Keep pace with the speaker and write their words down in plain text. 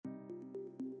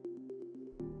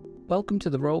Welcome to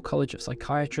the Royal College of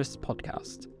Psychiatrists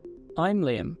podcast. I'm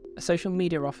Liam, a social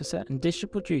media officer and digital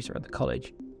producer at the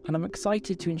college, and I'm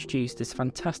excited to introduce this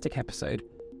fantastic episode,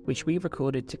 which we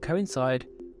recorded to coincide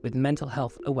with Mental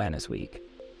Health Awareness Week.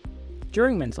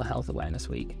 During Mental Health Awareness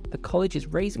Week, the college is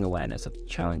raising awareness of the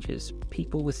challenges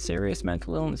people with serious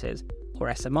mental illnesses, or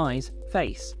SMIs,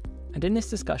 face, and in this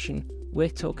discussion, we're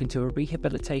talking to a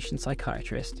rehabilitation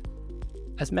psychiatrist.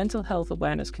 As mental health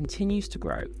awareness continues to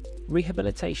grow,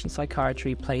 rehabilitation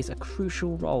psychiatry plays a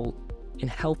crucial role in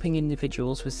helping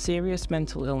individuals with serious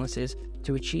mental illnesses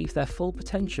to achieve their full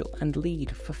potential and lead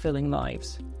fulfilling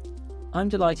lives. I'm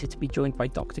delighted to be joined by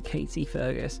Dr Katie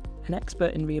Fergus, an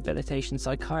expert in rehabilitation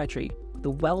psychiatry with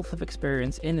a wealth of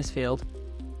experience in this field.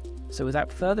 So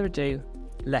without further ado,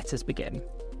 let us begin.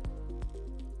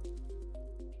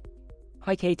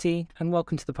 Hi Katie, and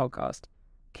welcome to the podcast.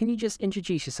 Can you just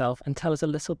introduce yourself and tell us a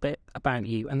little bit about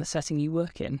you and the setting you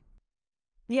work in?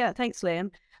 Yeah, thanks, Liam.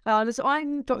 So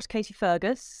I'm Dr Katie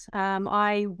Fergus.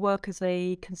 I work as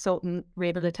a consultant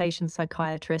rehabilitation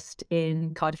psychiatrist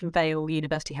in Cardiff and Vale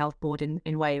University Health Board in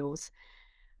Wales.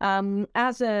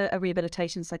 As a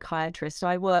rehabilitation psychiatrist,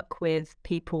 I work with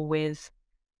people with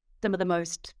some of the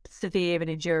most severe and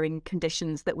enduring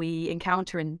conditions that we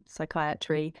encounter in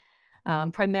psychiatry,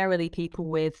 primarily people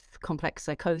with complex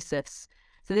psychosis.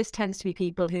 So this tends to be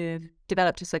people who've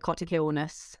developed a psychotic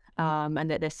illness and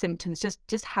that their symptoms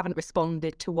just haven't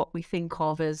responded to what we think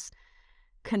of as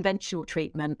conventional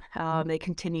treatment. They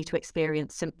continue to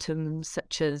experience symptoms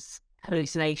such as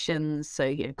hallucinations,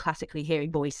 so classically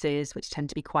hearing voices, which tend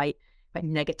to be quite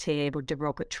negative or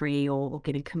derogatory or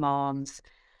giving commands.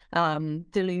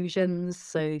 Delusions,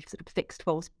 so sort of fixed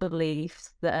false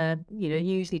beliefs that are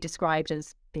usually described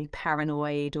as being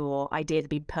paranoid or ideas of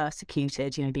being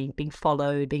persecuted, being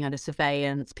followed, being under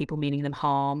surveillance, people meaning them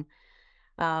harm.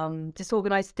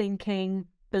 Disorganized thinking,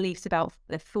 beliefs about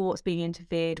their thoughts being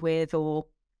interfered with or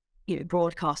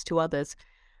broadcast to others.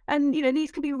 And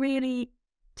these can be really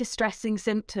distressing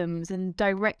symptoms and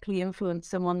directly influence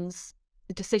someone's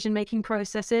decision-making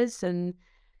processes and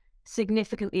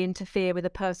significantly interfere with a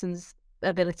person's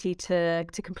ability to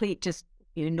complete just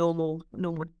normal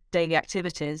daily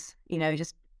activities.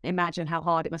 Just imagine how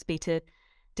hard it must be to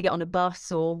get on a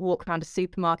bus or walk around a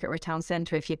supermarket or a town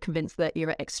centre if you're convinced that you're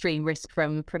at extreme risk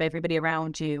from everybody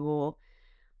around you, or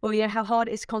how hard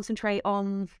it is to concentrate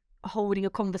on holding a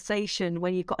conversation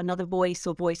when you've got another voice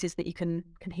or voices that you can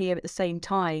hear at the same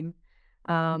time.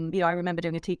 I remember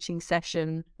doing a teaching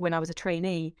session when I was a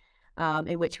trainee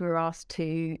in which we were asked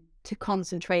to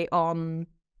concentrate on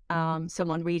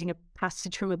someone reading a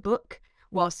passage from a book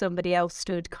while somebody else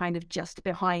stood kind of just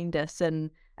behind us and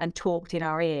talked in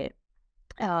our ear.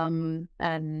 When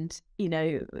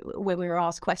we were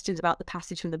asked questions about the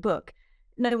passage from the book,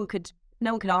 no one could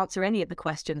answer any of the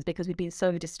questions because we'd been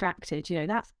so distracted.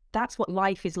 That's what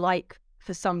life is like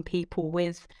for some people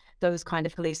with those kind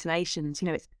of hallucinations.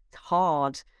 It's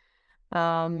hard.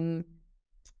 Then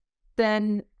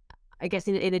I guess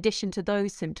in addition to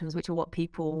those symptoms, which are what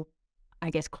people, I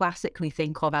guess, classically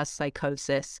think of as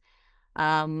psychosis,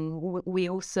 we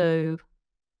also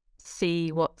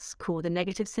see what's called the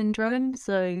negative syndrome.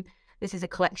 So this is a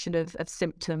collection of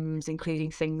symptoms,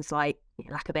 including things like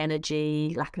lack of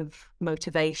energy, lack of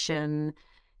motivation,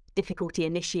 difficulty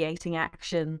initiating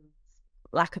action,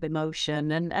 lack of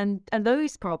emotion. And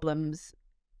those problems,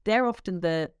 they're often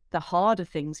the harder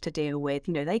things to deal with.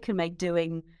 They can make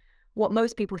doing what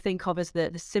most people think of as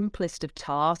the simplest of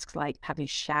tasks, like having a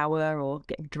shower or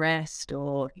getting dressed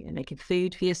or making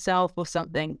food for yourself or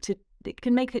something, it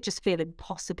can make it just feel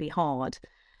impossibly hard.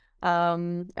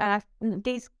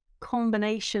 These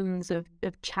combinations of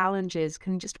challenges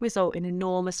can just result in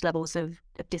enormous levels of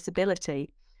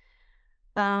disability.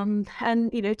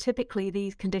 Typically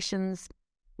these conditions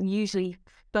usually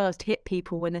first hit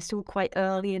people when they're still quite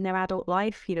early in their adult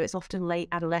life. It's often late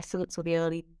adolescence or the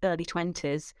early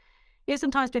 20s.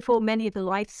 Sometimes before many of the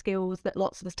life skills that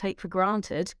lots of us take for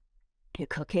granted,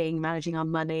 cooking, managing our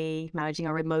money, managing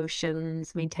our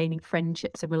emotions, maintaining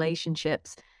friendships and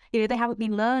relationships, they haven't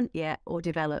been learned yet or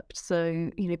developed. So,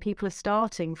 people are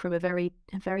starting from a very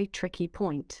tricky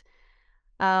point.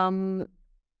 The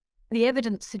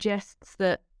evidence suggests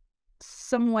that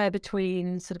somewhere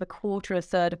between sort of a quarter or a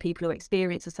third of people who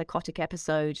experience a psychotic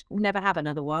episode never have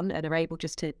another one and are able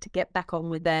just to get back on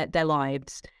with their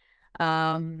lives.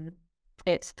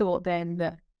 It's thought then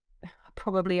that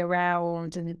probably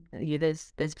around, and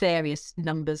there's various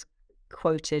numbers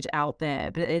quoted out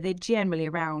there, but they're generally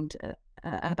around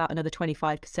about another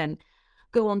 25%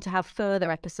 go on to have further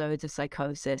episodes of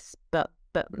psychosis. But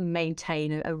but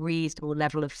maintain a reasonable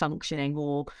level of functioning,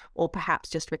 or perhaps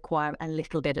just require a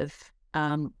little bit of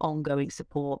ongoing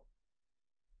support.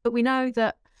 But we know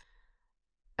that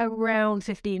around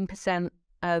 15%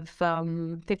 of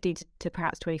 50 to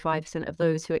perhaps 25% of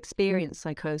those who experience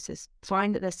psychosis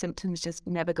find that their symptoms just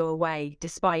never go away,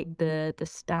 despite the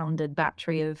standard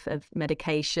battery of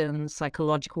medications,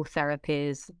 psychological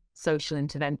therapies, social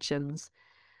interventions.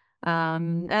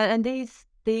 And these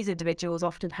individuals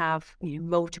often have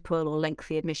multiple or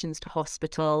lengthy admissions to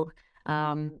hospital,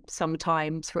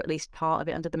 sometimes for at least part of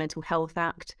it under the Mental Health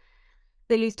Act.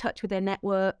 They lose touch with their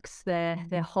networks, their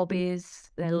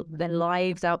hobbies, their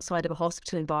lives outside of a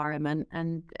hospital environment,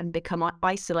 and become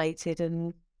isolated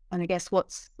and I guess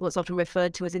what's often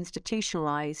referred to as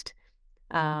institutionalized.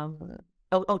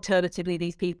 Alternatively,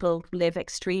 these people live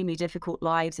extremely difficult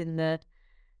lives in the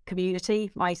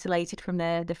community, isolated from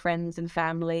their friends and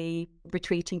family,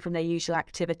 retreating from their usual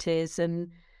activities, and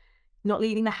not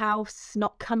leaving the house,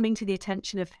 not coming to the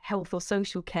attention of health or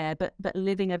social care, but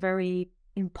living a very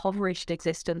impoverished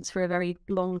existence for a very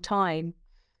long time.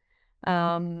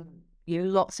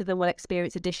 Lots of them will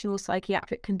experience additional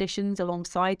psychiatric conditions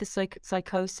alongside the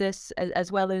psychosis,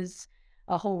 as well as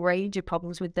a whole range of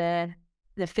problems with their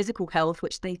physical health,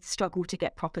 which they struggle to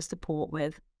get proper support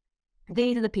with.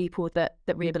 These are the people that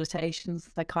rehabilitation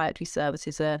psychiatry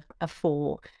services are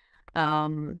for.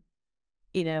 And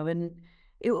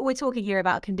we're talking here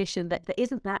about a condition that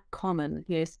isn't that common.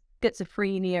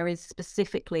 Schizophrenia is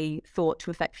specifically thought to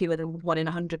affect fewer than 1 in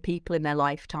 100 people in their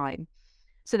lifetime.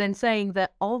 So then saying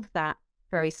that of that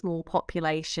very small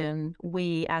population,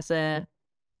 we as a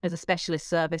specialist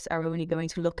service are only going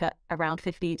to look at around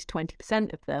 15 to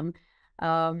 20% of them,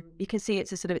 you can see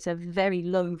it's a very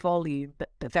low volume but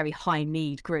very high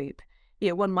need group.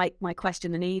 One might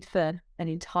question the need for an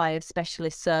entire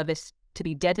specialist service to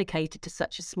be dedicated to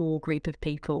such a small group of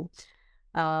people.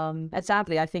 And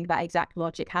sadly, I think that exact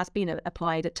logic has been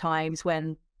applied at times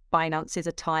when finances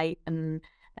are tight and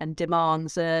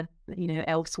demands are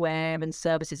elsewhere and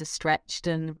services are stretched,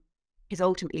 and has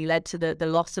ultimately led to the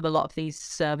loss of a lot of these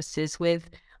services, with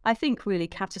I think really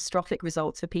catastrophic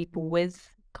results for people with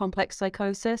complex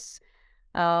psychosis.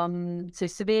 So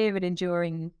severe and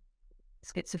enduring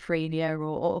schizophrenia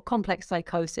or complex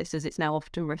psychosis, as it's now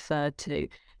often referred to,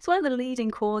 it's one of the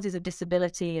leading causes of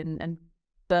disability and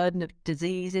burden of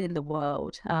disease in the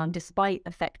world, despite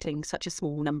affecting such a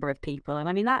small number of people. And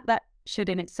I mean, that should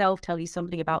in itself tell you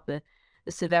something about the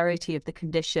severity of the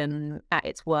condition at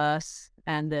its worst,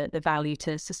 and the value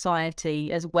to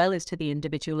society as well as to the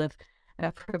individual of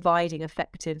providing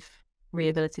effective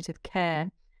rehabilitative care.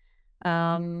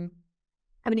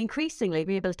 Increasingly,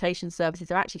 rehabilitation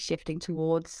services are actually shifting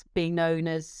towards being known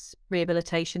as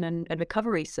rehabilitation and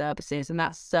recovery services, and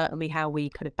that's certainly how we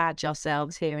kind of badge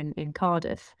ourselves here in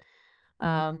Cardiff.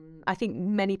 I think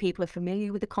many people are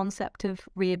familiar with the concept of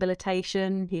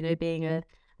rehabilitation, being a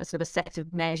sort of a set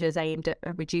of measures aimed at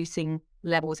reducing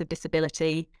levels of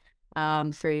disability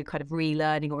through kind of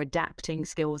relearning or adapting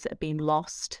skills that have been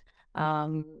lost,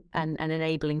 and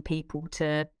enabling people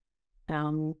to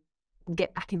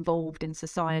get back involved in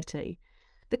society.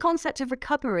 The concept of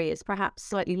recovery is perhaps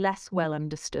slightly less well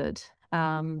understood.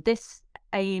 This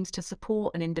aims to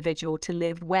support an individual to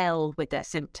live well with their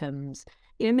symptoms,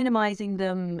 minimizing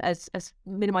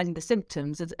the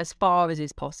symptoms as far as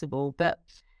is possible, but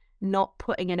not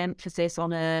putting an emphasis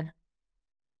on a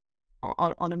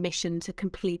mission to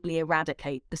completely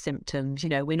eradicate the symptoms.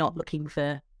 We're not looking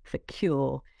for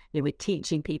cure. We're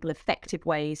teaching people effective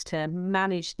ways to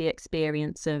manage the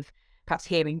experience of perhaps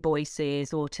hearing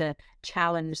voices, or to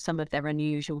challenge some of their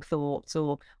unusual thoughts,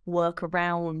 or work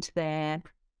around their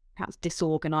perhaps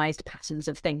disorganized patterns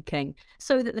of thinking,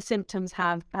 so that the symptoms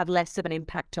have less of an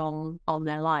impact on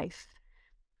their life.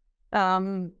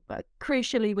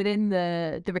 Crucially, within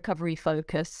the recovery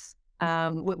focus,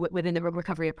 within the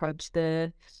recovery approach,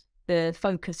 the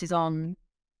focus is on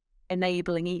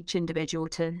enabling each individual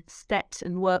to set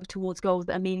and work towards goals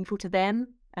that are meaningful to them,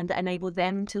 and that enable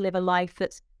them to live a life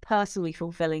that's personally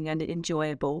fulfilling and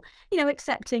enjoyable,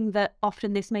 accepting that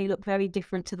often this may look very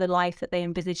different to the life that they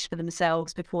envisaged for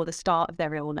themselves before the start of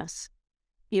their illness.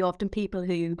 Often people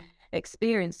who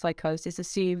experience psychosis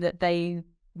assume that they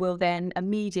will then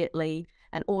immediately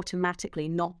and automatically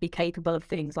not be capable of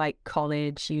things like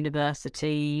college,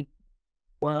 university,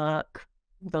 work,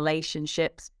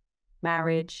 relationships,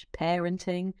 marriage,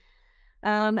 parenting.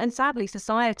 And sadly,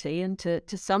 society, and to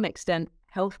some extent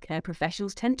healthcare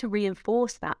professionals, tend to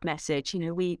reinforce that message.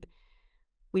 We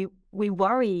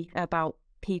worry about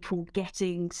people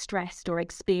getting stressed or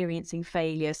experiencing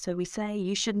failure. So we say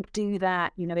you shouldn't do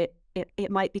that.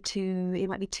 It might be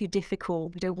too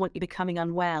difficult. We don't want you becoming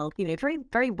unwell. Very,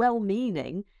 very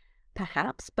well-meaning,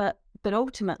 perhaps, but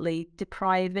ultimately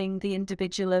depriving the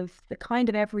individual of the kind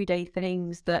of everyday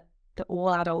things that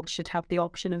all adults should have the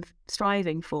option of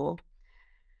striving for.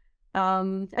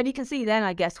 And you can see then,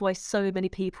 I guess, why so many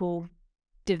people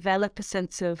develop a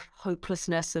sense of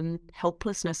hopelessness and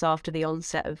helplessness after the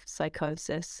onset of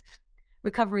psychosis.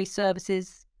 Recovery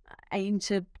services aim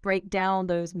to break down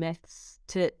those myths,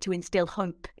 to instill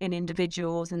hope in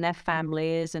individuals and their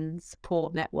families and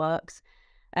support networks,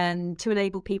 and to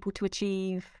enable people to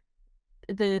achieve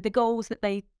the goals that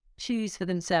they choose for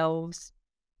themselves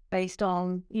based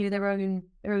on their own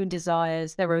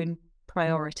desires, their own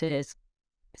priorities.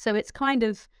 So it's kind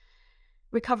of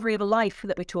recovery of a life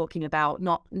that we're talking about,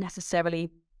 not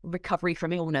necessarily recovery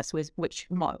from illness, which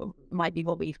might be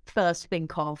what we first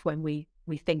think of when we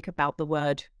think about the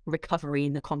word recovery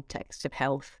in the context of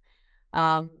health.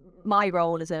 My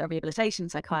role as a rehabilitation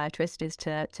psychiatrist is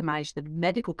to manage the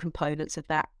medical components of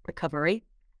that recovery,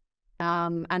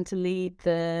 and to lead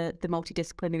the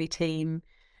multidisciplinary team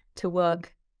to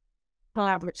work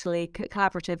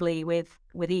collaboratively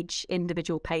with each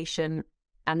individual patient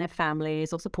and their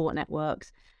families or support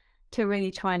networks to really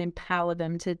try and empower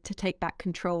them to take back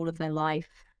control of their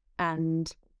life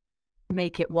and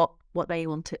make it what they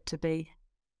want it to be.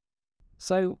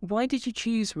 So why did you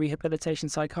choose rehabilitation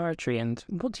psychiatry, and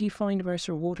what do you find most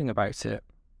rewarding about it?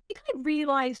 I think I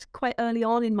realised quite early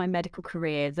on in my medical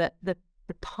career that the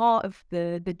part of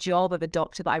the job of a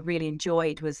doctor that I really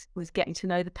enjoyed was getting to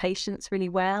know the patients really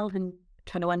well and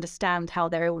trying to understand how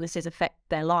their illnesses affect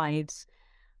their lives.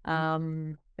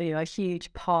 A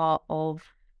huge part of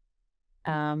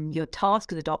your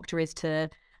task as a doctor is to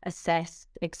assess,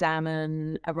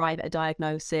 examine, arrive at a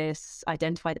diagnosis,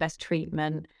 identify the best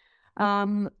treatment.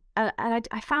 And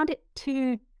I found it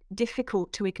too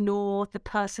difficult to ignore the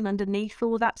person underneath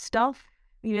all that stuff.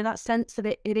 That sense that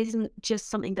it isn't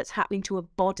just something that's happening to a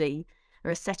body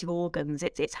or a set of organs.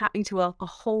 It's happening to a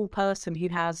whole person who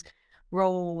has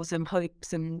roles and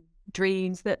hopes and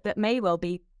dreams that may well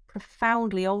be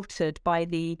profoundly altered by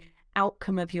the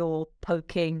outcome of your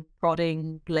poking,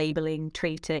 prodding, labelling,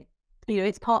 treating.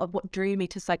 It's part of what drew me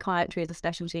to psychiatry as a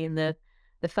specialty in the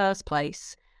first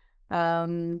place.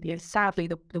 Sadly,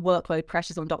 the workload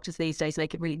pressures on doctors these days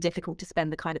make it really difficult to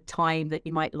spend the kind of time that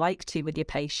you might like to with your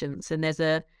patients. And there's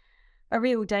a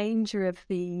real danger of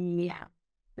the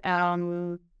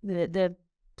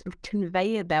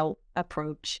conveyor belt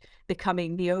approach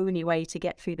becoming the only way to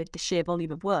get through the sheer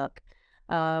volume of work.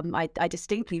 I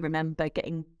distinctly remember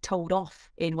getting told off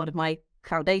in one of my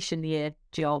foundation year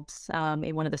jobs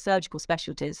in one of the surgical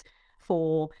specialties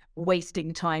for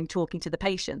wasting time talking to the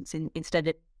patients instead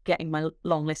of getting my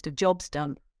long list of jobs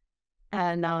done.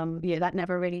 And that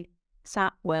never really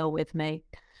sat well with me.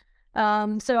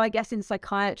 So I guess in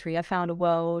psychiatry, I found a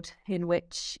world in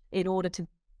which, in order to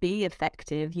be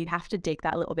effective, you have to dig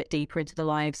that a little bit deeper into the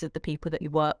lives of the people that you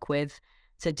work with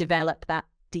to develop that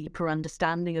deeper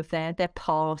understanding of their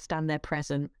past and their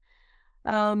present.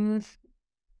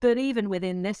 But even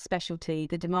within this specialty,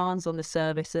 the demands on the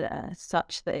service are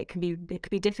such that it can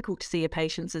be difficult to see your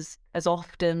patients as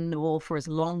often or for as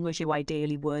long as you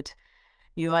ideally would.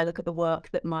 I look at the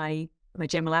work that my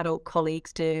general adult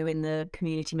colleagues do in the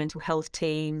community mental health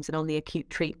teams and on the acute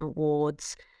treatment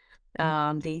wards,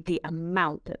 the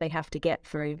amount that they have to get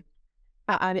through.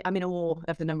 I'm in awe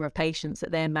of the number of patients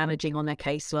that they're managing on their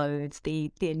caseloads,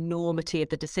 the enormity of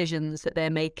the decisions that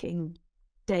they're making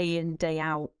day in, day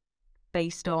out,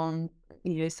 based on,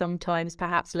 sometimes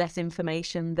perhaps less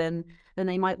information than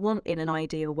they might want in an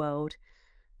ideal world.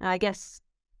 I guess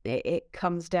it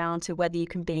comes down to whether you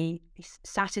can be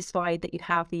satisfied that you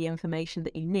have the information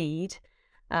that you need,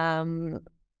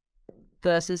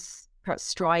 versus perhaps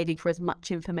striving for as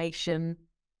much information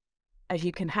as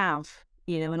you can have.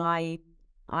 And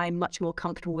I'm much more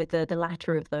comfortable with the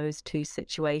latter of those two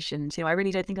situations. I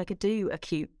really don't think I could do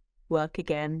acute work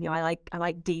again. I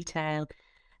like detail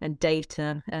and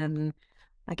data, and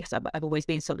I guess I've always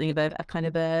been something of a kind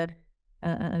of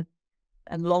a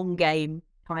long game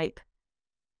type.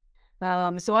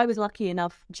 So I was lucky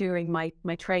enough during my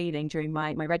training, during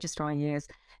my registrar's years,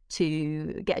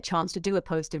 to get a chance to do a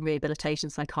post in rehabilitation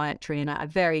psychiatry, and I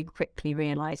very quickly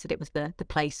realised that it was the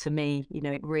place for me.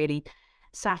 It really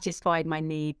satisfied my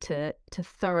need to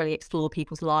thoroughly explore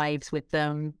people's lives with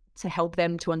them, to help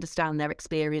them to understand their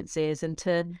experiences, and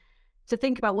to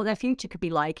think about what their future could be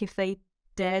like if they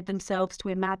dared themselves to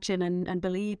imagine and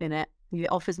believe in it.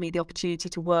 It offers me the opportunity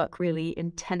to work really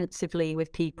intensively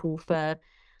with people for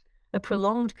a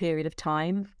prolonged period of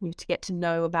time, to get to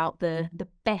know about the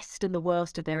best and the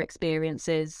worst of their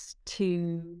experiences,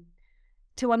 to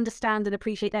understand and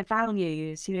appreciate their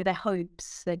values, their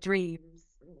hopes, their dreams,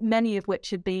 many of which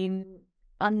had been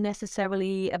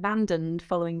unnecessarily abandoned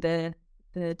following the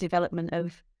development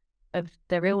of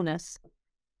their illness.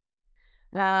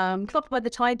 By the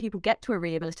time people get to a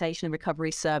rehabilitation and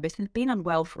recovery service, they've been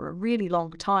unwell for a really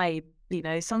long time.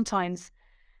 Sometimes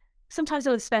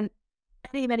they'll have spent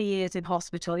many, many years in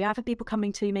hospital. I've had people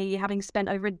coming to me having spent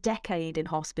over a decade in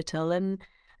hospital, and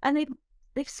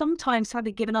they've sometimes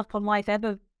had given up on life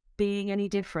ever being any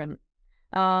different.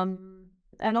 And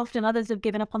often others have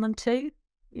given up on them too.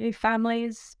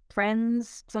 Families,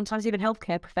 friends, sometimes even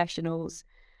healthcare professionals.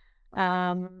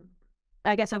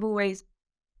 I guess I've always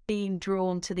been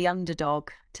drawn to the underdog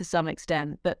to some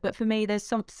extent, but for me, there's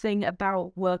something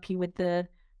about working with the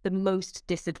most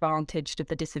disadvantaged of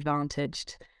the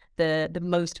disadvantaged, the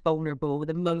most vulnerable,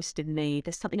 the most in need.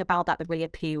 There's something about that really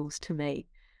appeals to me.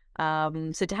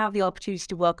 So to have the opportunity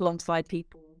to work alongside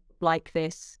people like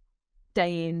this,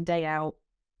 day in, day out,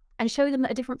 and show them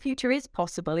that a different future is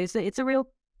possible, it's a real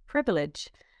privilege.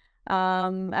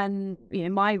 And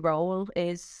my role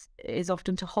is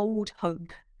often to hold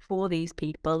hope for these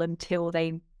people until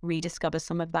they rediscover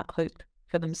some of that hope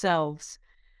for themselves.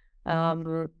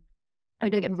 Don't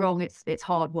get me wrong, it's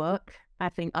hard work. I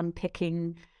think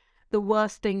unpicking the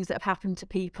worst things that have happened to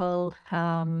people,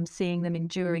 seeing them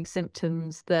enduring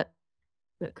symptoms that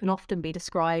can often be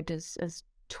described as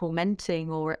tormenting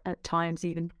or at times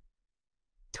even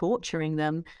torturing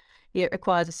them, it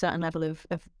requires a certain level of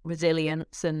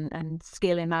resilience and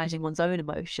skill in managing one's own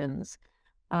emotions.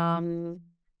 And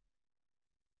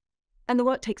the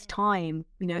work takes time.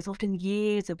 It's often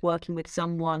years of working with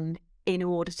someone in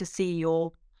order to see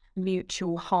your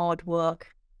mutual hard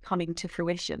work coming to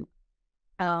fruition.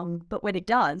 But when it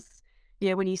does,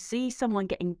 when you see someone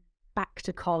getting back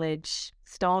to college,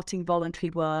 starting voluntary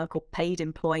work or paid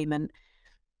employment,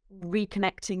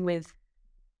 reconnecting with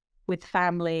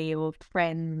family or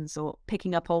friends, or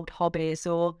picking up old hobbies,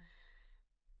 or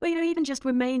even just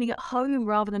remaining at home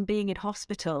rather than being in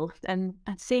hospital, and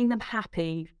seeing them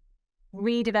happy,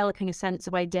 redeveloping a sense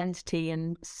of identity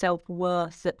and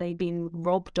self-worth that they've been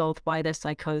robbed of by their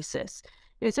psychosis.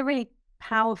 It's a really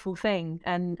powerful thing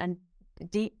and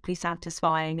deeply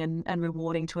satisfying and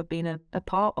rewarding to have been a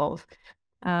part of.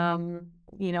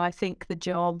 I think the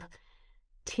job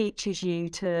teaches you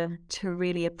to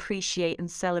really appreciate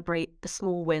and celebrate the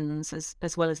small wins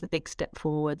as well as the big step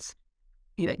forwards.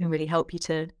 It can really help you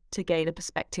to gain a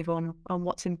perspective on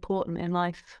what's important in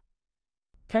life.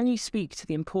 Can you speak to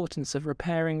the importance of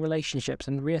repairing relationships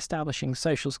and re-establishing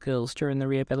social skills during the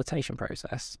rehabilitation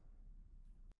process?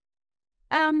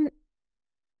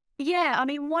 Yeah,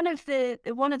 one of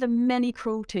the many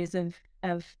cruelties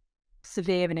of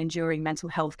severe and enduring mental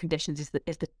health conditions is the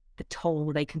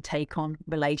toll they can take on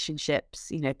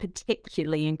relationships,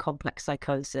 particularly in complex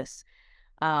psychosis.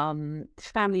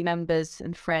 Family members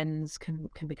and friends can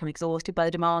become exhausted by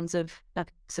the demands of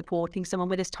supporting someone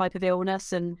with this type of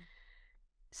illness, and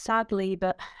sadly,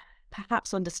 but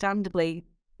perhaps understandably,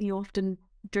 you often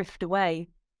drift away.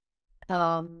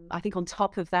 I think on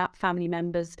top of that, family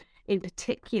members in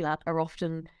particular are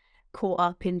often caught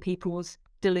up in people's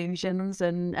delusions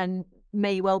and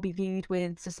may well be viewed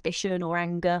with suspicion or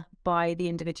anger by the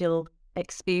individual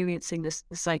experiencing the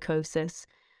psychosis.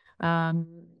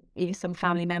 Some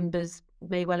family members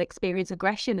may well experience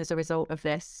aggression as a result of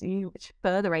this, which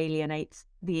further alienates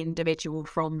the individual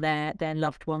from their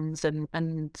loved ones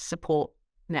and support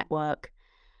network.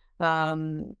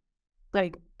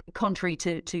 Contrary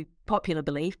to popular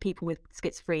belief, people with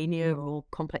schizophrenia or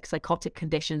complex psychotic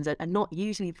conditions are not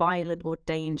usually violent or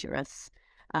dangerous,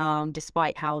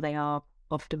 despite how they are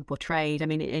often portrayed.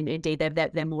 Indeed,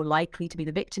 they're more likely to be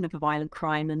the victim of a violent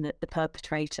crime than the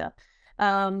perpetrator.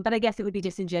 But I guess it would be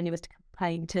disingenuous to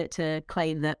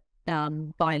claim that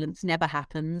violence never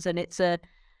happens, and it's a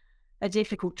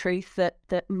difficult truth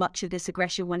that much of this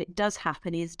aggression, when it does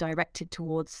happen, is directed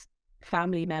towards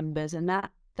family members, and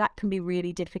that can be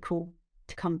really difficult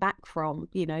to come back from,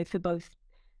 for both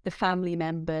the family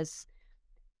members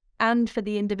and for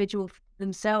the individual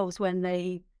themselves when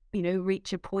they,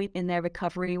 reach a point in their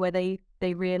recovery where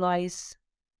they realise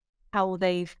how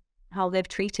they've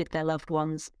treated their loved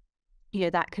ones.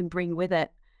 That can bring with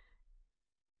it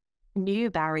new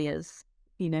barriers,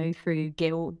 through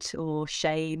guilt or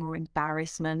shame or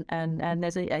embarrassment, and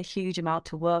there's a huge amount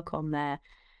to work on there.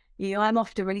 I'm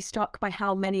often really struck by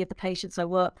how many of the patients I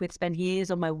work with spend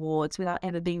years on my wards without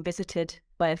ever being visited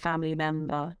by a family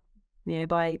member.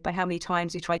 by how many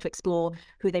times we try to explore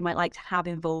who they might like to have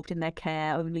involved in their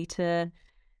care, only to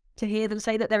hear them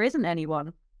say that there isn't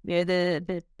anyone.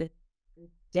 The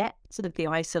depths of the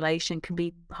isolation can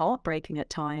be heartbreaking at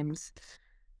times.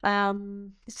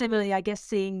 Similarly, I guess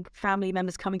seeing family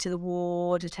members coming to the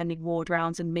ward, attending ward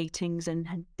rounds and meetings,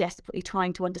 and desperately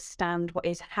trying to understand what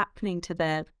is happening to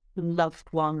their loved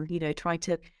one, trying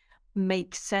to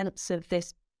make sense of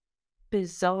this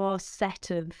bizarre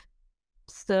set of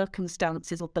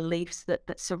circumstances or beliefs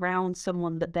that surround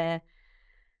someone that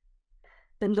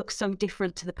looks so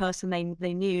different to the person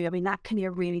they knew. I mean, that can be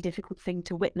a really difficult thing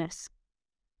to witness.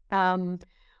 On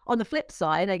the flip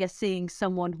side, I guess seeing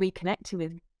someone reconnecting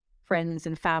with friends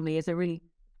and family is a really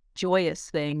joyous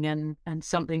thing, and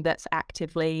something that's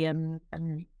actively and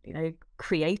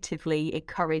creatively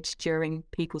encouraged during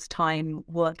people's time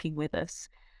working with us.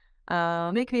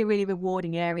 It can be a really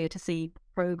rewarding area to see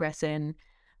progress in,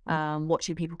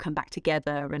 watching people come back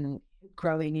together and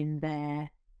growing in their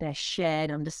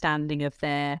shared understanding of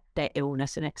their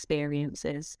illness and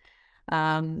experiences.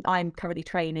 I'm currently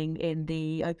training in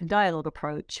the open dialogue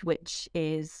approach, which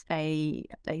is a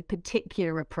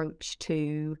particular approach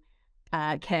to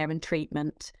care and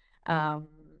treatment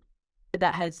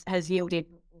that has yielded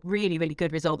really, really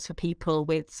good results for people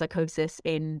with psychosis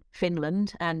in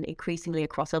Finland and increasingly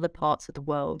across other parts of the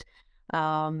world.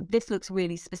 This looks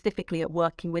really specifically at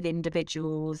working with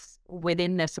individuals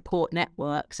within their support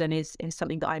networks, and is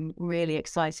something that I'm really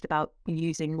excited about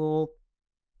using more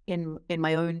in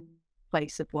my own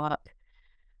place of work.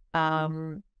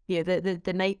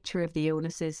 The nature of the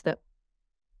illnesses that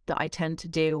I tend to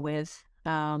deal with,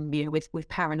 with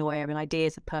paranoia and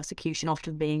ideas of persecution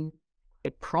often being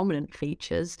prominent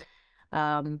features.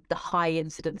 The high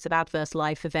incidence of adverse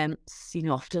life events,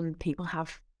 often people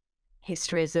have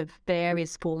histories of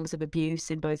various forms of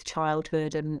abuse in both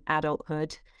childhood and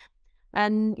adulthood.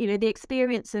 And, the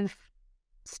experience of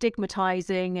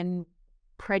stigmatizing and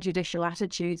prejudicial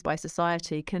attitudes by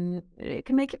society can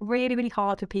make it really, really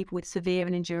hard for people with severe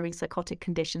and enduring psychotic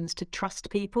conditions to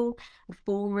trust people and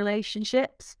form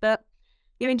relationships. But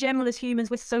in general, as humans,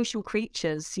 we're social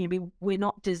creatures. We're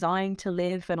not designed to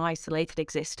live an isolated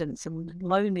existence, and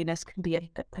loneliness can be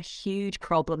a huge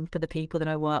problem for the people that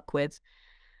I work with.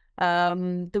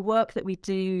 The work that we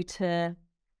do to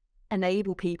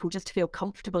enable people just to feel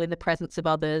comfortable in the presence of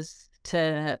others,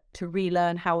 to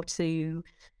relearn how to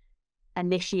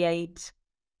initiate,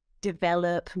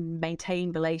 develop,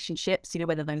 maintain relationships,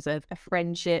 whether those are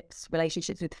friendships,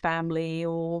 relationships with family,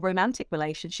 or romantic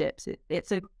relationships.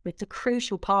 It's a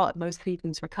crucial part of most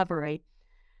people's recovery.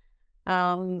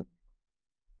 And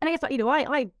I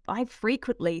guess, I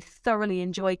frequently thoroughly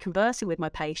enjoy conversing with my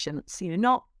patients,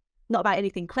 not about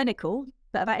anything clinical,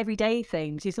 but about everyday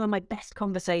things. Some of my best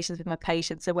conversations with my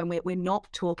patients are when we're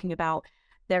not talking about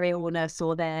their illness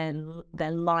or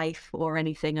their life or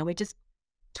anything, and we're just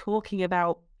talking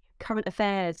about current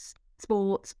affairs,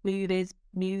 sports, movies,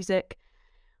 music,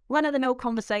 run-of-the-mill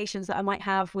conversations that I might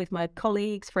have with my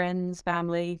colleagues, friends,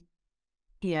 family,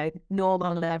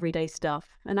 normal and everyday stuff.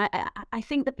 And I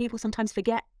think that people sometimes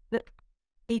forget that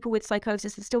people with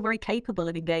psychosis are still very capable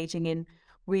of engaging in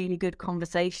really good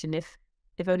conversation if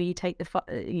only you take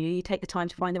the time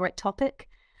to find the right topic.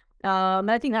 And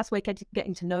I think that's where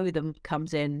getting to know them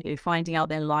comes in, finding out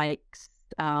their likes,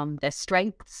 their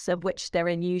strengths, of which there are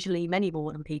usually many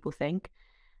more than people think,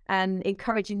 and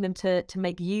encouraging them to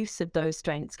make use of those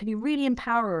strengths can be really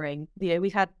empowering.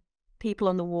 We've had people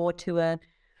on the ward who are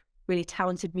really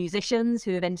talented musicians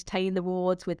who have entertained the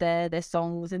wards with their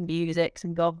songs and musics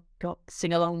and got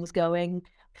sing-alongs going.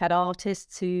 We've had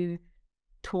artists who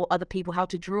taught other people how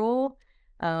to draw.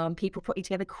 People putting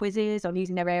together quizzes on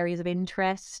using their areas of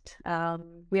interest.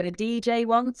 We had a DJ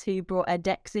once who brought a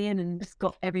decks in and just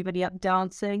got everybody up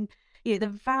dancing. The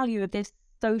value of this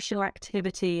social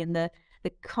activity and the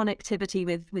connectivity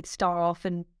with staff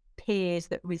and peers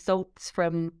that results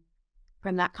from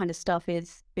that kind of stuff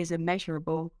is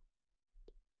immeasurable.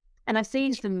 And I've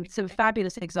seen some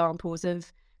fabulous examples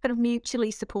of kind of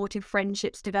mutually supportive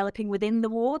friendships developing within the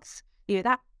wards.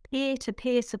 That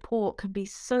peer-to-peer support can be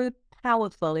so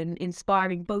powerful in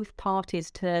inspiring both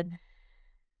parties to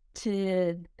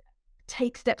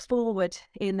take steps forward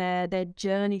in their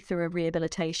journey through a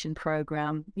rehabilitation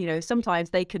program.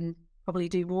 Sometimes they can probably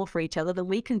do more for each other than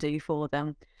we can do for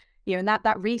them. And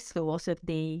that resource of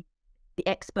the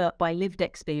expert by lived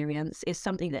experience is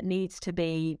something that needs to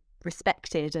be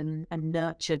respected and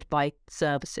nurtured by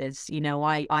services.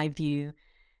 I view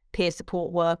peer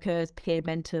support workers, peer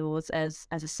mentors as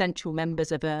essential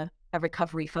members of a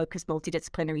recovery-focused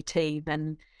multidisciplinary team.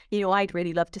 And, I'd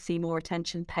really love to see more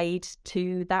attention paid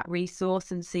to that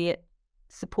resource and see it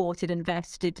supported,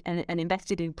 invested and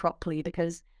invested in properly,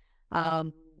 because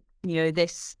the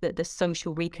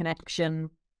social reconnection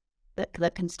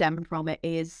that can stem from it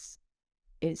is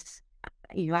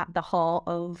at the heart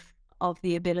of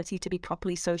the ability to be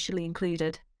properly socially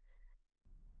included.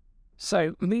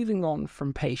 So, moving on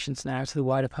from patients now to the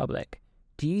wider public,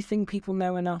 do you think people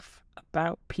know enough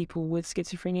about people with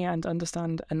schizophrenia and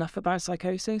understand enough about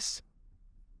psychosis?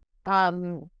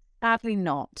 Sadly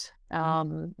not.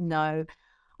 No,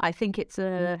 I think it's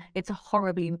a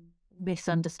horribly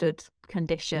misunderstood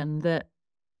condition that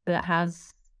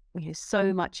has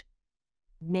so much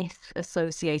myth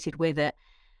associated with it,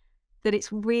 that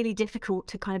it's really difficult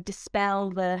to kind of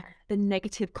dispel the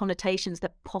negative connotations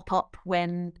that pop up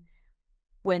when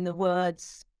the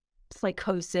words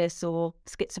psychosis or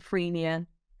schizophrenia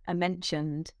are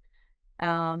mentioned.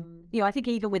 I think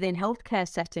even within healthcare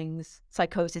settings,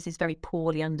 psychosis is very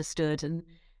poorly understood, and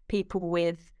people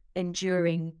with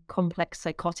enduring complex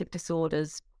psychotic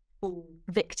disorders fall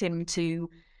victim to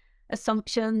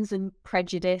assumptions and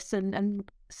prejudice and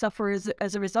suffer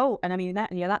as a result. And I mean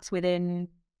that's within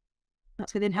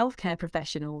healthcare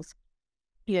professionals.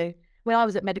 When I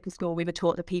was at medical school, we were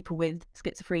taught that people with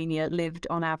schizophrenia lived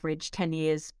on average 10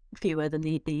 years fewer than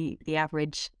the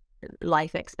average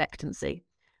life expectancy.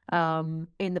 In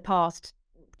the past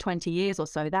 20 years or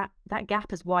so, that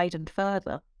gap has widened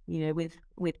further, with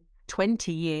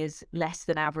 20 years less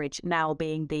than average now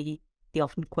being the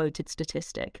often quoted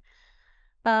statistic.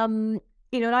 And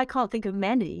I can't think of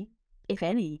many, if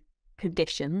any,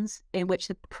 conditions in which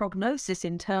the prognosis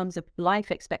in terms of life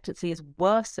expectancy has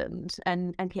worsened,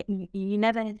 and you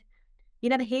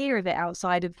never hear of it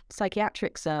outside of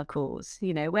psychiatric circles.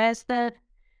 Where's the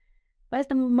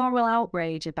moral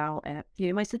outrage about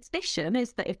it? My suspicion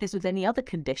is that if this was any other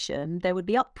condition, there would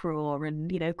be uproar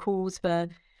and calls for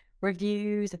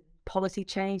reviews and policy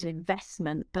change and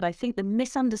investment. But I think the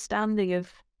misunderstanding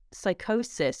of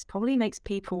psychosis probably makes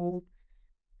people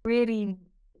really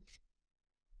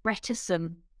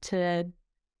reticent to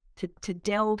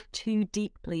delve too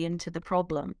deeply into the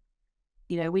problem.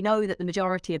 We know that the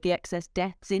majority of the excess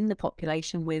deaths in the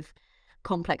population with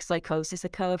complex psychosis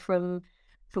occur from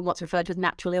what's referred to as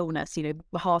natural illness,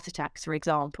 heart attacks, for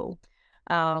example.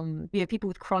 People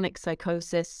with chronic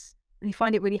psychosis, they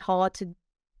find it really hard to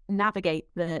navigate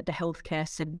the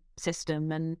healthcare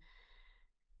system, and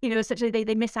essentially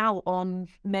they miss out on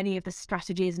many of the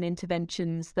strategies and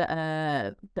interventions that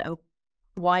are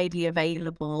widely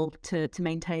available to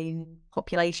maintain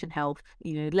population health.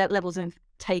 Levels of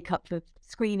take up of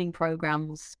screening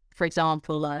programs, for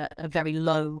example, are very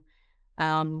low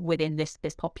within this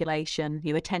population.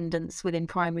 Attendance within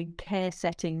primary care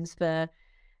settings for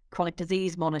chronic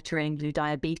disease monitoring,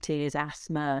 diabetes,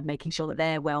 asthma, making sure that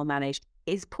they're well managed,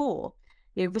 is poor.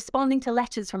 Responding to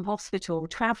letters from hospital,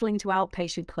 travelling to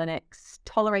outpatient clinics,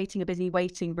 tolerating a busy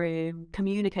waiting room,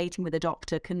 communicating with a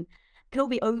doctor can all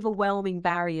be overwhelming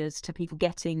barriers to people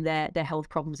getting their health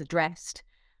problems addressed.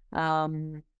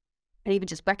 And even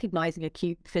just recognising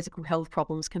acute physical health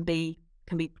problems can be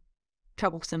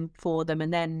troublesome for them,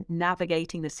 and then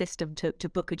navigating the system to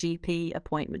book a GP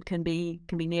appointment can be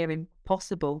near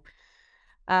impossible.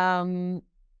 I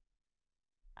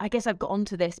guess I've got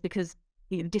onto this because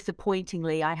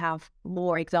disappointingly I have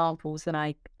more examples than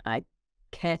I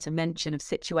care to mention of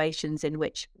situations in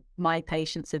which my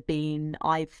patients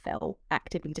I've felt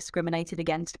actively discriminated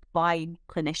against by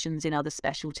clinicians in other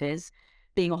specialties,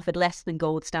 being offered less than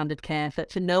gold standard care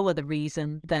for no other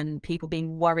reason than people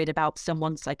being worried about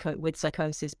someone with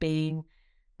psychosis being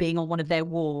on one of their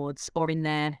wards or in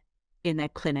their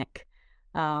clinic.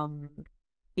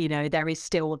 There is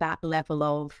still that level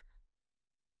of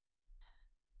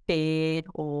fear,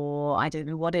 or I don't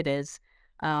know what it is,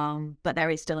 but there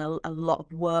is still a lot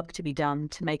of work to be done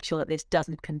to make sure that this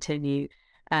doesn't continue.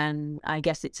 And I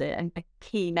guess it's a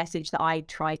key message that I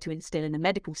try to instill in the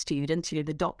medical students, the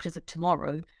doctors of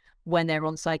tomorrow, when they're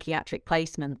on psychiatric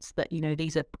placements, that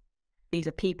these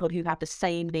are people who have the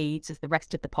same needs as the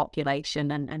rest of the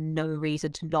population, and no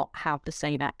reason to not have the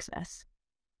same access.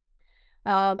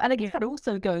 And again, that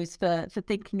also goes for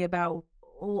thinking about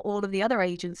all of the other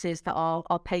agencies that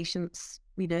our patients,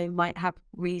 might have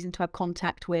reason to have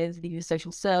contact with,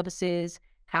 social services,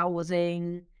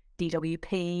 housing,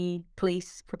 DWP,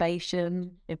 police,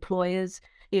 probation, employers.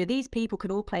 These people can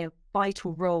all play a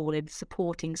vital role in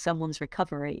supporting someone's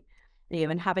recovery,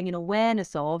 and having an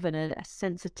awareness of and a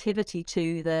sensitivity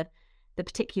to the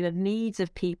particular needs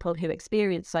of people who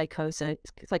experience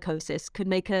psychosis could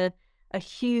make a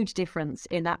huge difference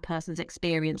in that person's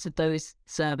experience of those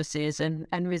services and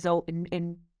result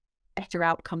in better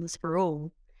outcomes for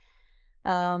all.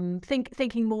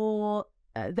 Thinking more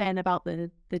then about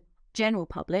the general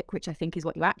public, which I think is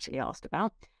what you actually asked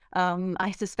about,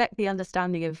 I suspect the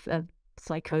understanding of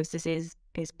psychosis is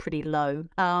pretty low.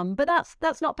 But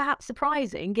that's not perhaps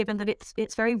surprising, given that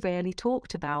it's very rarely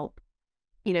talked about.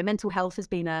 Mental health has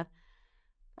been a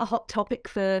hot topic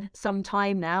for some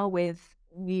time now, with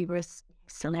numerous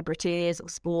celebrities or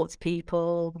sports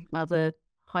people, other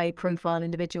high-profile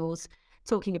individuals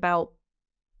talking about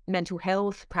mental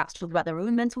health, perhaps talking about their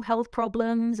own mental health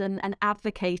problems, and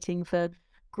advocating for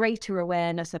greater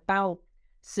awareness about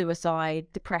suicide,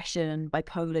 depression,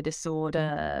 bipolar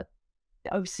disorder,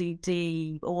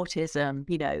 OCD, autism,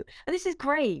 and this is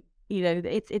great.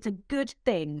 It's a good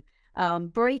thing.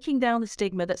 Breaking down the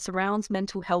stigma that surrounds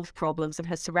mental health problems and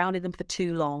has surrounded them for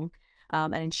too long,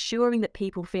 and ensuring that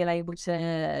people feel able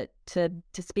to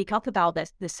speak up about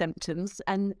their symptoms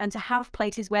and to have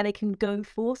places where they can go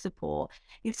for support.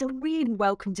 It's a really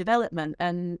welcome development,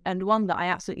 and one that I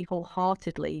absolutely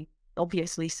wholeheartedly,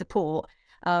 obviously, support,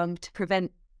 to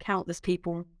prevent countless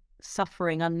people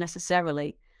suffering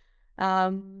unnecessarily.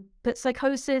 But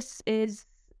psychosis is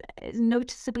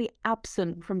noticeably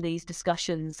absent from these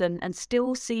discussions, and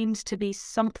still seems to be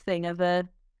something of a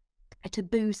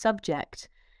taboo subject.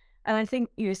 And I think,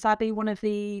 sadly, one of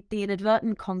the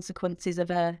inadvertent consequences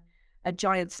of a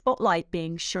giant spotlight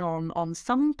being shone on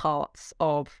some parts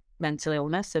of mental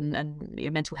illness and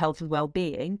mental health and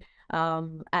well-being,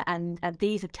 and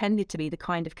these have tended to be the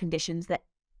kind of conditions that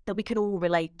we could all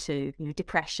relate to,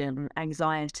 depression,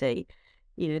 anxiety.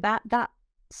 That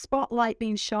spotlight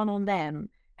being shone on them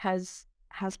has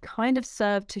kind of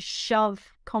served to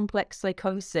shove complex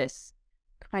psychosis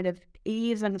kind of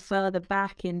even further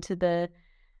back into the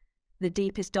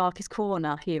deepest, darkest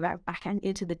corner here, back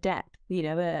into the depth.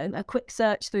 A quick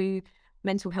search through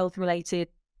mental health related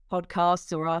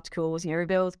podcasts or articles,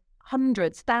 reveals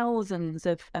hundreds, thousands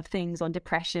of things on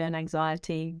depression,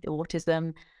 anxiety,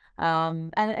 autism.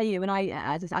 And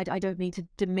I don't mean to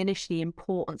diminish the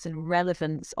importance and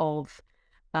relevance of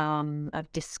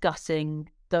discussing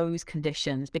those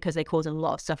conditions, because they cause a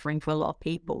lot of suffering for a lot of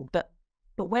people. But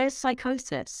where's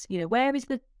psychosis? Where is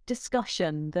the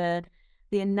discussion, the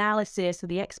analysis or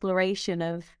the exploration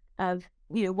of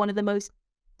one of the most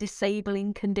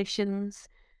disabling conditions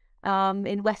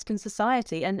in Western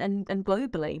society and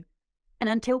globally? And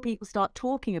until people start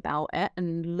talking about it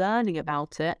and learning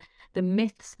about it, the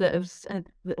myths that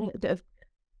have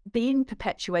been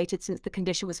perpetuated since the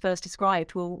condition was first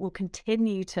described will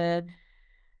continue to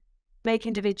make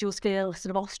individuals feel sort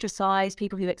of ostracized,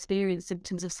 people who experience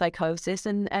symptoms of psychosis,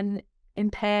 and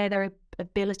impair their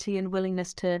ability and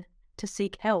willingness to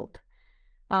seek help.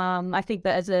 I think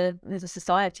that as a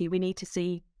society, we need to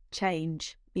see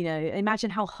change. Imagine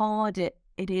how hard it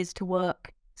is to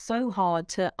work so hard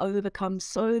to overcome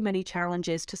so many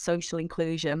challenges to social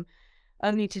inclusion,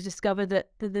 only to discover that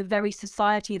the very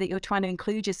society that you're trying to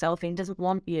include yourself in doesn't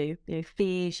want you,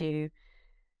 fears you,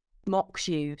 mocks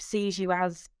you, sees you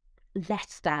as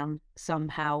less than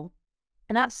somehow.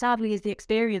 And that sadly is the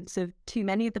experience of too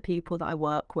many of the people that I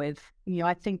work with.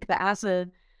 I think that as a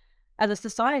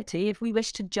society, if we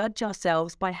wish to judge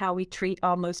ourselves by how we treat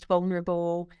our most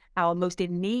vulnerable, our most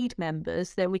in need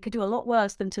members, then we could do a lot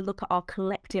worse than to look at our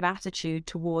collective attitude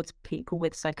towards people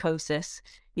with psychosis,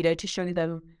 to show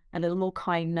them a little more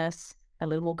kindness, a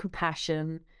little more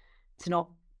compassion, to not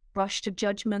rush to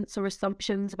judgments or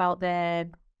assumptions about their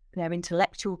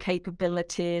intellectual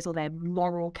capabilities or their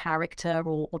moral character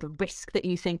or the risk that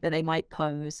you think that they might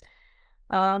pose.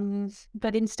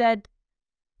 But instead,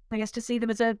 I guess, to see them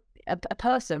as a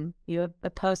person, a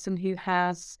person who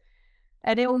has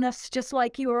an illness just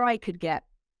like you or I could get.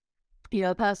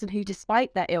 A person who,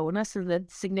 despite that illness and the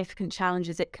significant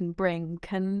challenges it can bring,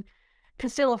 can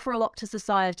still offer a lot to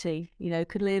society,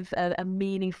 could live a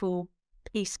meaningful,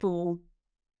 peaceful,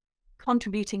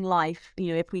 contributing life,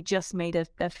 if we just made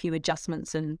a few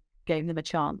adjustments and gave them a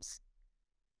chance.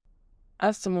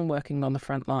 As someone working on the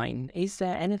front line, is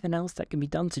there anything else that can be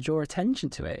done to draw attention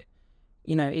to it?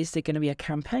 Is there going to be a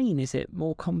campaign? Is it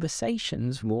more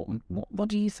conversations? What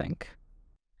do you think?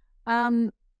 I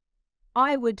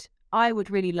would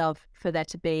really love for there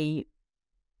to be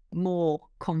more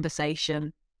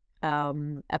conversation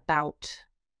about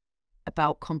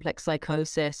complex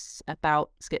psychosis,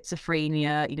 about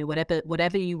schizophrenia,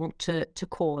 whatever you want to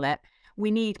call it.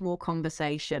 We need more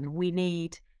conversation. We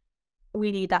need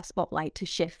that spotlight to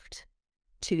shift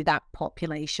to that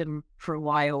population for a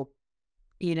while.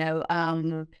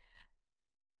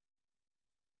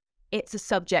 It's a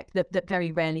subject that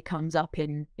very rarely comes up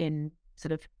in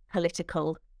sort of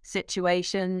political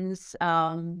situations.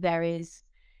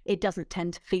 It doesn't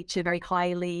tend to feature very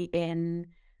highly in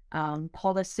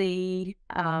policy,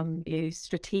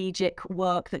 strategic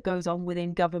work that goes on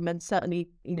within government. Certainly,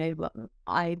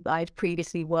 I'd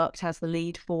previously worked as the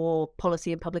lead for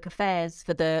policy and public affairs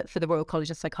for the Royal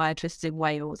College of Psychiatrists in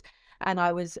Wales, and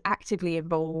I was actively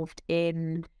involved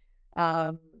in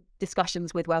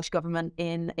discussions with Welsh Government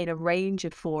in a range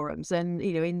of forums. And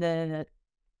in the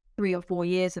 3 or 4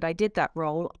 years that I did that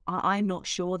role, I'm not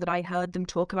sure that I heard them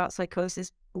talk about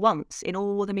psychosis once in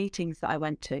all the meetings that I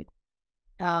went to.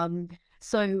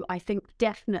 So I think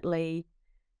definitely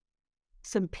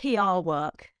some PR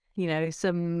work,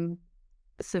 something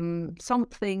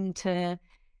to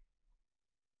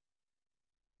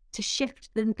shift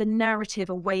the narrative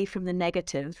away from the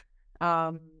negative,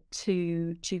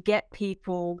 to get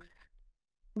people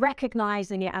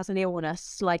recognizing it as an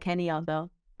illness like any other,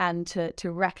 and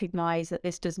to recognize that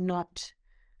this does not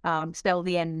spell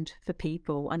the end for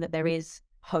people, and that there is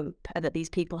hope, and that these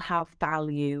people have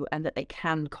value, and that they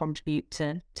can contribute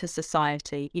to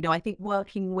society. I think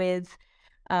working with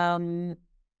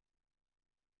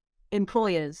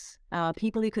employers,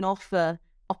 people who can offer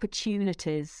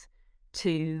opportunities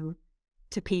to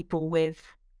people with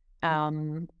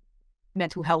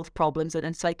mental health problems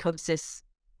and psychosis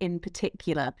in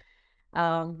particular,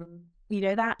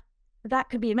 that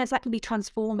could be immense. That can be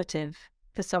transformative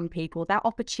for some people. That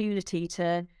opportunity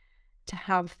to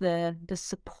have the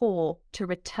support to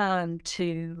return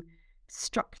to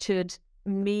structured,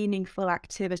 meaningful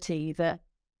activity that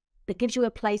gives you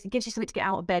a place, it gives you something to get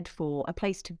out of bed for, a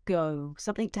place to go,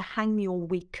 something to hang your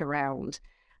week around.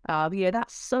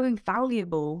 That's so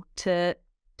valuable to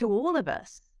all of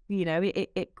us.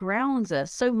 It grounds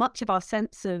us. So much of our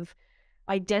sense of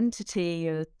identity,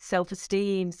 or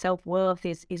self-esteem, self-worth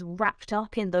is wrapped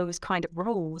up in those kind of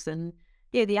roles. And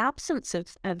the absence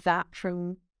of that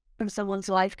from someone's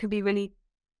life can be really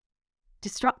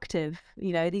destructive.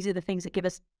 These are the things that give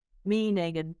us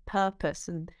meaning and purpose,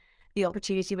 and the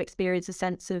opportunity to experience a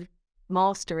sense of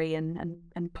mastery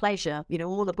and pleasure,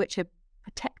 all of which are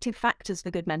protective factors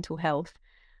for good mental health.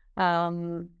 I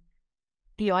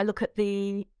look at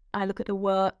the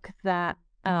work that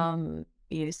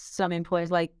some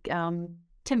employers like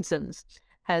Timson's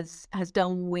has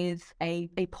done with a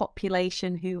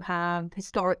population who have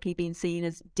historically been seen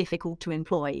as difficult to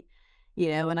employ.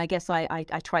 And I guess I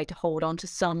try to hold on to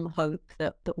some hope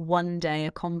that one day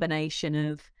a combination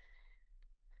of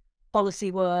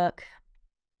policy work,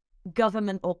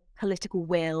 government or political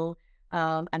will,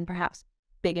 and perhaps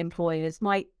big employers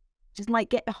might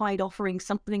get behind offering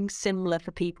something similar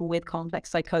for people with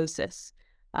complex psychosis,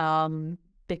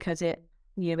 because it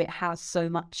has so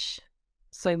much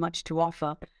to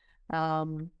offer.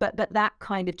 But that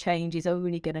kind of change is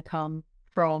only going to come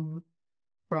from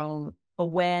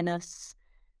awareness,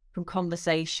 from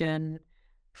conversation,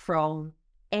 from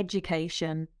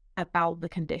education about the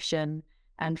condition,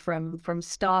 and from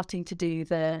starting to do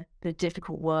the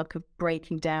difficult work of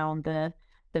breaking down the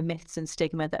myths and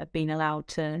stigma that have been allowed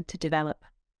to develop.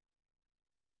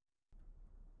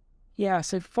 Yeah,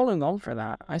 so following on from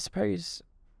that, I suppose,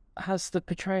 has the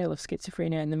portrayal of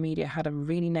schizophrenia in the media had a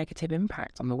really negative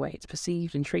impact on the way it's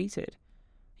perceived and treated?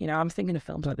 I'm thinking of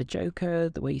films like The Joker,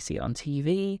 the way you see it on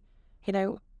TV.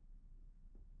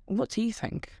 What do you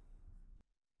think?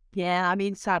 Yeah, I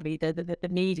mean, sadly, the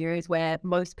media is where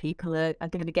most people are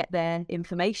going to get their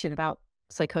information about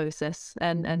psychosis.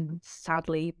 And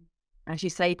sadly, as you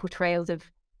say, portrayals of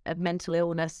mental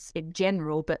illness in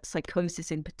general, but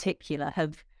psychosis in particular,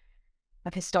 have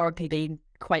historically been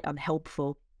quite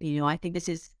unhelpful. I think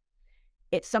it's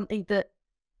something that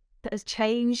has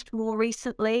changed more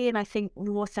recently, and I think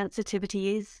more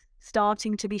sensitivity is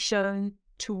starting to be shown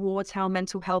towards how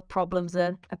mental health problems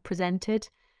are presented.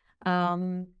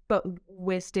 But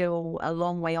we're still a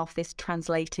long way off this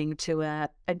translating to a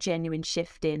genuine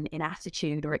shift in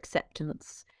attitude or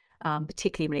acceptance,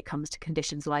 particularly when it comes to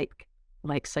conditions like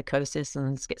psychosis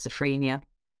and schizophrenia.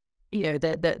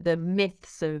 The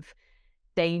myths of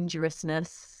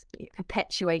dangerousness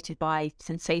perpetuated by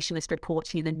sensationalist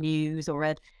reporting in the news, or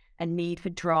a need for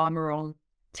drama on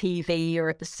TV or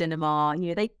at the cinema,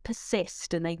 they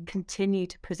persist, and they continue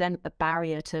to present a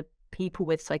barrier to people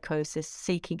with psychosis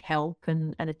seeking help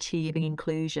and achieving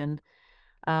inclusion.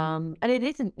 And it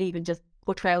isn't even just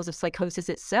portrayals of psychosis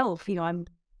itself. I'm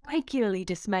regularly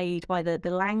dismayed by the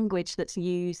language that's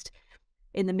used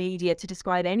in the media to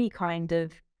describe any kind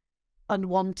of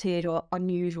unwanted or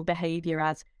unusual behavior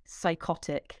as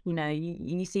psychotic.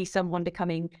 You see someone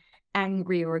becoming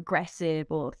angry or aggressive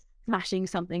or smashing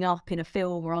something up in a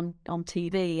film or on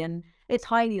TV, and it's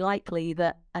highly likely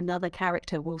that another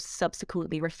character will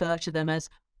subsequently refer to them as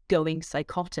going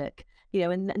psychotic.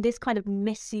 and this kind of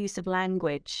misuse of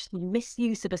language,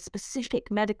 misuse of a specific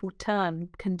medical term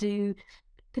can do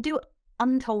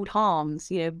untold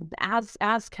harms,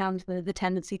 as can the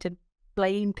tendency to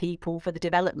blame people for the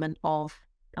development of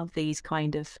these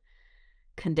kind of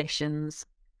conditions.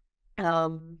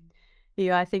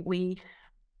 I think we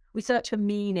search for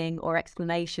meaning or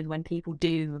explanation when people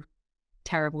do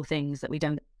terrible things that we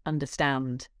don't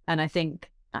understand. And I think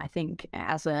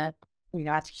as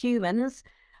humans,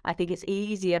 I think it's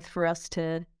easier for us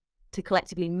to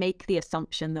collectively make the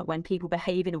assumption that when people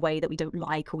behave in a way that we don't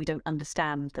like or we don't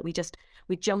understand, that we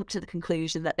jump to the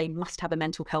conclusion that they must have a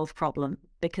mental health problem,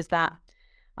 because that,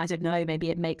 I don't know, maybe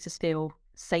it makes us feel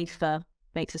safer,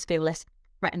 makes us feel less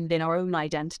threatened in our own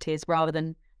identities, rather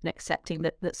than accepting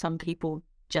that some people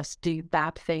just do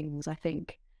bad things. I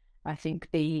think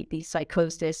the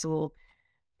psychosis or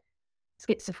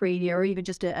schizophrenia, or even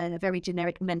just a very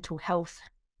generic mental health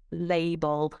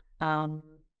label,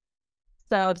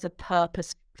 serves a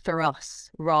purpose for us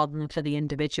rather than for the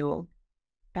individual.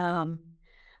 And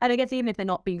I guess even if they're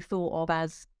not being thought of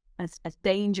as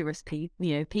dangerous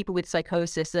people, people with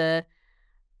psychosis are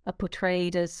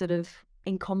portrayed as sort of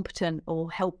incompetent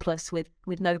or helpless with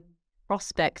no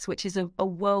prospects, which is a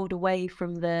world away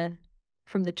from the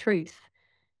truth.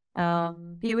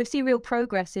 We've seen real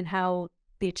progress in how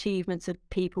the achievements of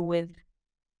people with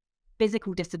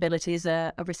physical disabilities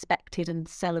are respected and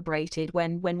celebrated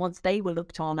when once they were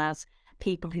looked on as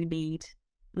people who need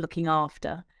looking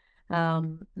after.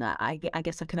 I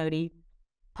guess I can only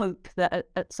hope that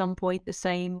at some point the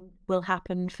same will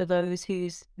happen for those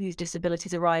whose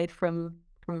disabilities arise from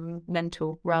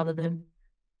mental rather than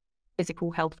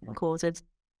physical health causes.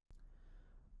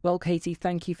 Well, Katie,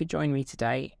 thank you for joining me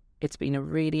today. It's been a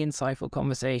really insightful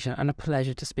conversation and a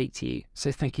pleasure to speak to you.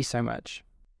 So thank you so much.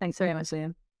 Thanks very much,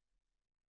 Liam.